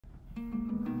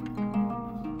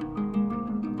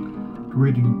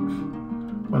Greetings.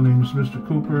 My name is Mr.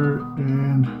 Cooper,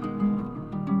 and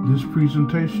this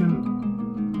presentation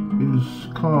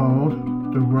is called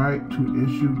The Right to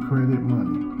Issue Credit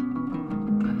Money.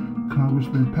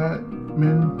 Congressman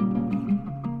Patman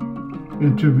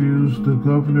interviews the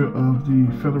governor of the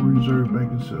Federal Reserve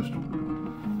banking system.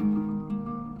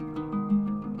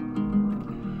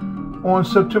 On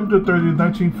September 30,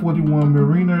 1941,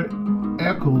 Marriner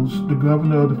Eccles, the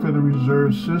governor of the Federal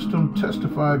Reserve System,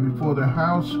 testified before the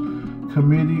House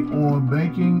Committee on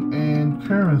Banking and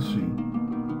Currency.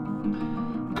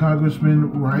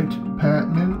 Congressman Wright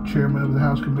Patman, chairman of the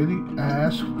House Committee,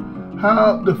 asked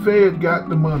how the Fed got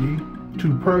the money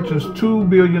to purchase $2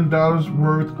 billion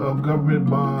worth of government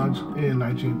bonds in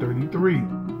 1933.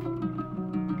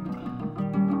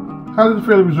 How did the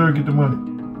Federal Reserve get the money?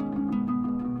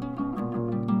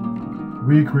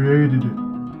 We created it.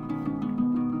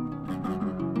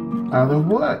 Out of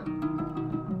what?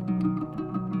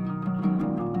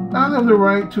 Out of the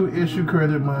right to issue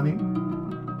credit money.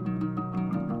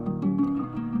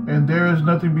 And there is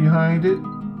nothing behind it,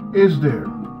 is there?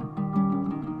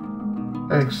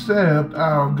 Except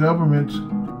our government's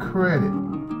credit.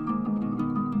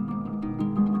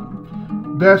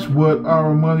 That's what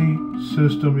our money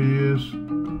system is.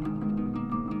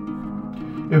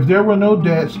 If there were no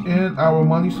debts in our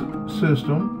money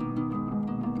system,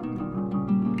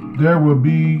 there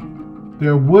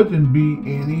wouldn't be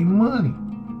any money.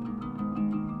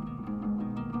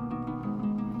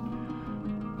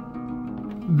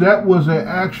 That was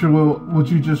what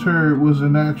you just heard was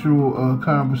an actual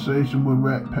conversation with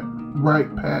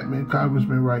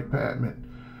Congressman Wright Patman.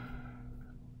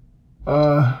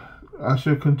 I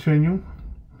shall continue.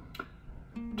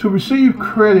 To receive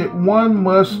credit, one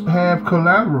must have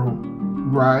collateral,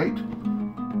 right?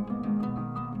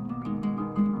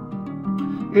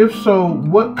 If so,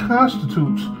 what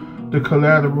constitutes the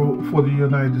collateral for the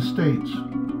United States?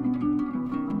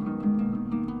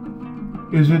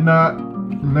 Is it not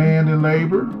land and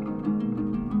labor?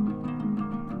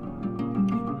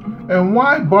 And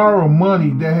why borrow money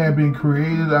that had been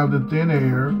created out of thin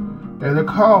air at a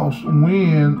cost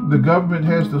when the government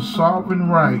has the sovereign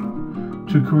right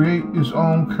to create its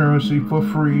own currency for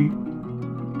free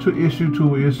to issue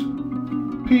to its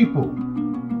people?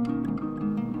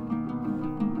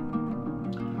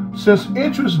 Since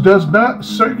interest does not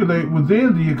circulate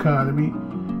within the economy,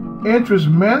 interest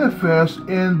manifests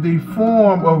in the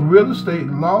form of real estate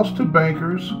lost to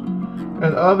bankers and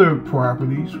other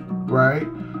properties, right?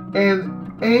 And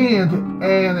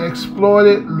an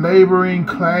exploited laboring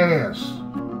class.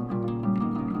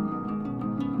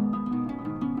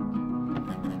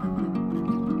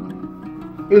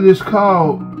 It is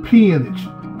called peonage,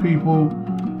 people,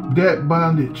 debt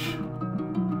bondage.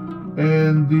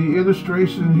 And the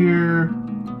illustration here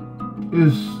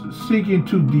is seeking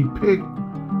to depict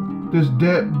this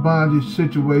debt bondage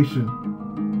situation.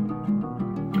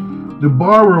 The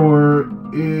borrower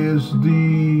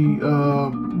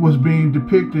was being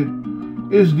depicted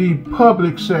is the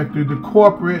public sector, the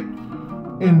corporate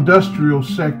industrial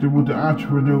sector with the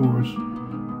entrepreneurs.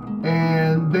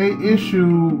 And they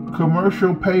issue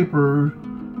commercial paper,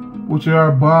 which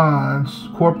are bonds,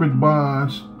 corporate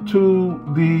bonds, to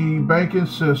the banking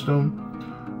system,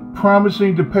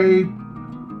 promising to pay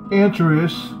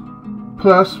interest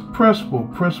plus principal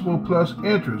plus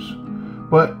interest.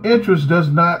 But interest does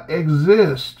not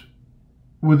exist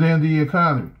within the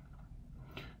economy.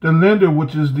 The lender,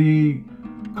 which is the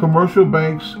commercial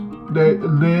banks that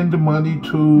lend the money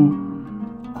to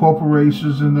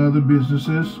corporations and other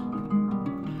businesses,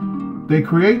 they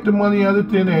create the money out of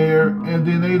thin air and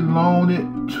then they loan it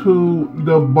to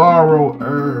the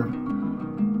borrower.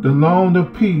 The loan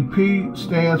of P. P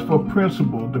stands for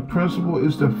principal. The principal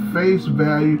is the face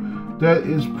value that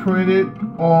is printed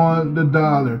on the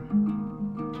dollar.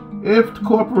 If the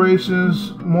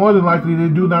corporations, more than likely, they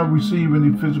do not receive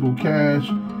any physical cash.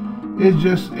 It's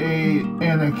just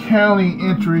an accounting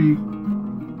entry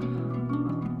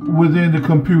within the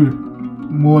computer,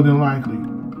 more than likely.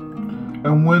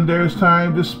 And when there's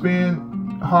time to spend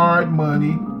hard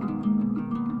money,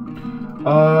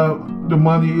 the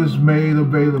money is made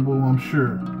available, I'm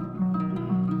sure.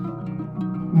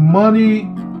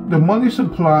 The money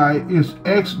supply is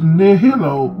ex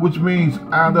nihilo, which means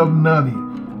out of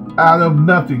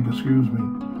nothing, excuse me.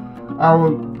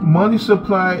 Our money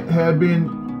supply had been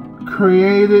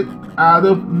created out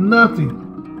of nothing.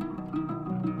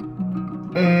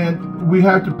 And we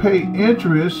have to pay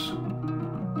interest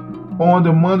on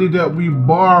the money that we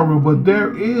borrow, but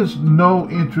there is no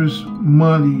interest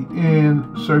money in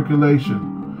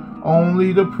circulation.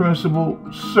 Only the principal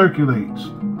circulates.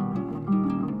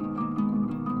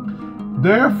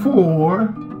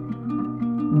 Therefore,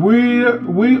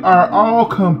 we are all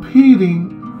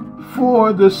competing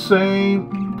for the same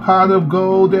pot of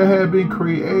gold that had been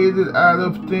created out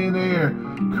of thin air,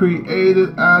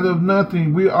 created out of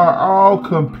nothing. We are all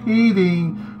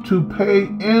competing to pay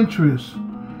interest.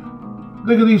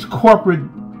 Look at these corporate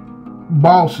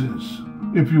bosses,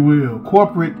 if you will,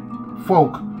 corporate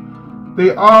folk.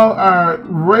 They all are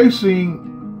racing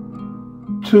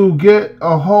to get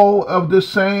a hold of the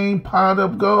same pot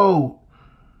of gold.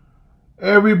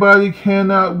 Everybody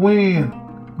cannot win.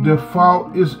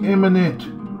 Default is imminent.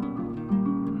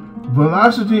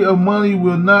 Velocity of money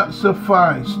will not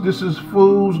suffice. This is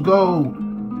fool's gold.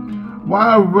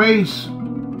 Why race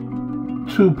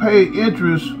to pay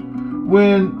interest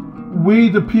when we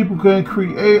the people can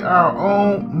create our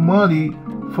own money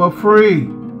for free,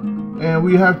 and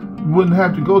we wouldn't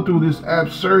have to go through this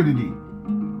absurdity,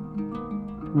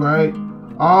 right?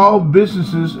 All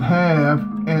businesses have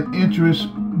an interest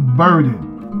burden.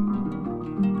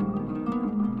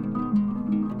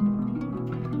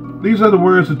 These are the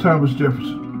words of Thomas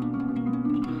Jefferson.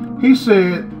 He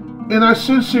said, "And I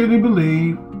sincerely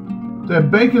believe that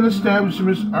banking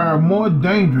establishments are more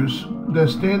dangerous than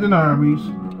standing armies,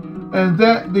 and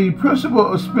that the principle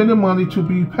of spending money to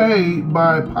be paid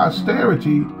by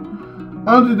posterity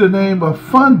under the name of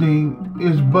funding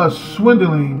is but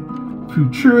swindling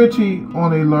futurity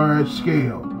on a large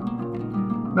scale."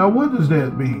 Now, what does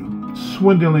that mean?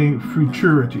 Swindling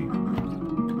futurity.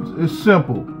 It's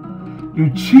simple.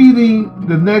 You're cheating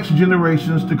the next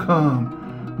generations to come.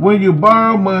 When you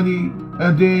borrow money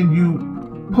and then you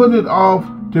put it off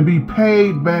to be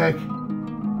paid back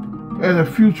at a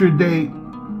future date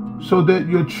so that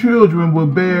your children will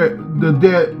bear the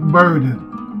debt burden.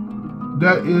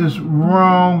 That is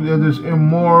wrong, that is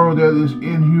immoral, that is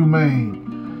inhumane.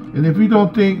 And if you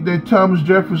don't think that Thomas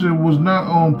Jefferson was not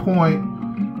on point,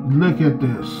 look at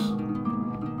this.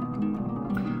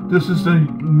 This is the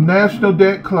national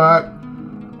debt clock.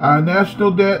 Our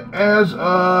national debt as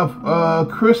of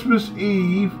Christmas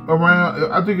Eve,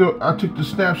 around, I think I took the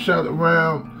snapshot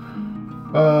around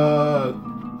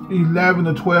 11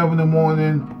 or 12 in the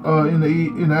morning, in the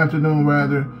afternoon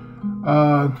rather.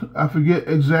 I forget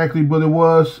exactly, but it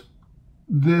was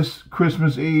this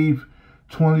Christmas Eve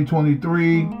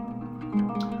 2023.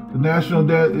 The national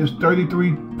debt is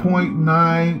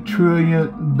 $33.9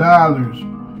 trillion,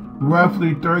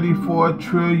 roughly $34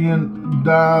 trillion.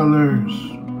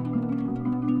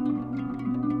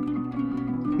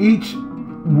 Each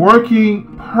working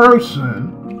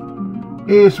person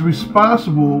is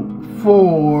responsible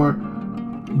for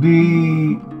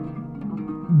the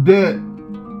debt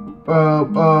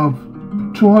of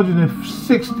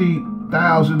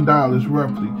 $260,000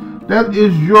 roughly. That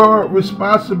is your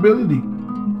responsibility,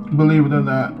 believe it or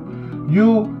not.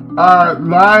 You are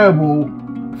liable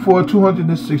for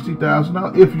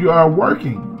 $260,000 if you are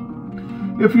working.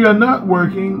 If you are not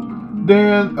working,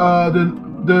 then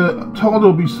the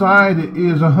total beside it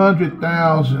is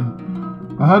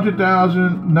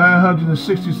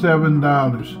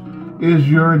 $100,967 is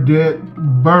your debt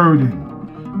burden.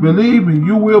 Believe me,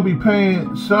 you will be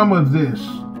paying some of this.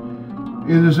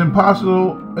 It is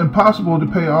impossible to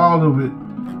pay all of it.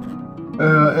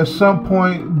 At some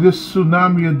point, this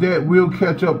tsunami of debt will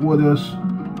catch up with us,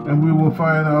 and we will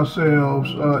find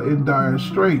ourselves in dire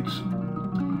straits.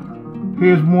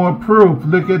 Here's more proof.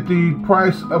 Look at the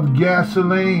price of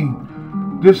gasoline.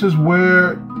 This is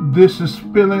where this is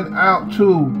spilling out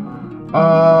to.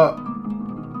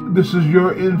 This is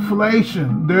your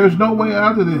inflation. There's no way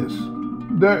out of this.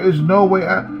 There is no way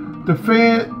out. If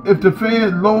the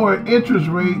Fed lower interest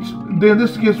rates, then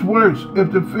this gets worse.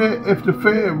 If the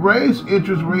Fed raise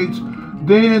interest rates,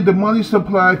 then the money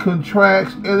supply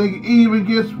contracts and it even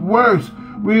gets worse.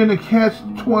 We're in a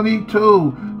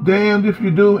catch-22. Damned if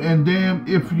you do and damned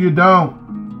if you don't.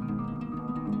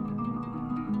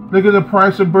 Look at the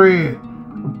price of bread.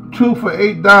 2 for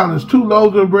 $8. 2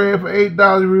 loaves of bread for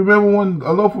 $8. Remember when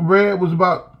a loaf of bread was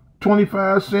about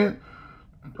 25 cents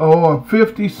or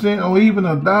 50 cents or even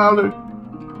 $1?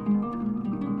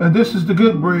 And this is the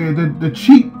good bread, the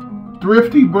cheap,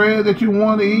 thrifty bread that you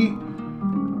want to eat.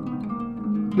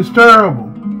 It's terrible.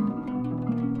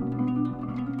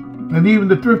 And even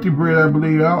the thrifty bread, I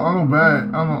believe, I don't buy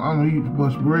it. I don't eat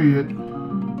much bread.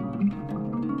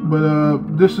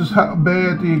 But this is how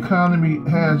bad the economy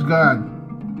has gotten.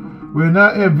 We're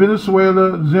not at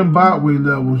Venezuela, Zimbabwe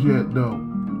levels yet, though.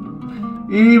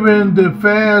 Even the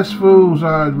fast foods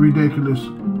are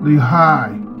ridiculously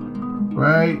high,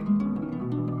 right?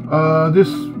 This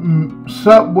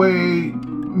Subway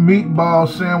meatball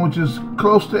sandwich is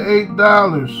close to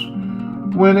 $8.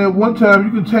 When at one time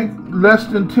you can take less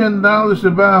than $10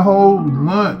 to buy a whole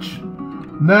lunch.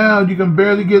 Now you can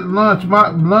barely get lunch. My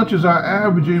lunches are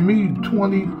averaging me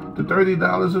 $20 to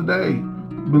 $30 a day,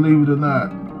 believe it or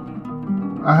not.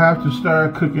 I have to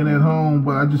start cooking at home,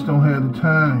 but I just don't have the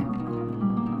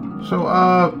time. So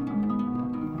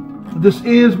this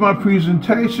ends my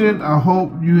presentation. I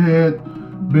hope you had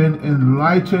been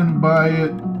enlightened by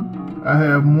it. I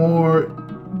have more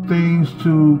things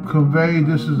to convey.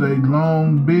 This is a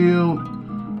long build.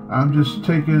 I'm just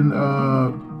taking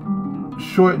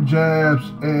short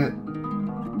jabs at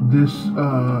this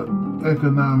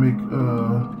economic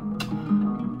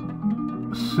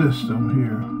system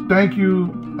here. Thank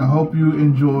you. I hope you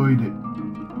enjoyed it.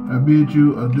 I bid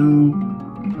you adieu.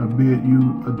 I bid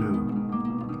you adieu.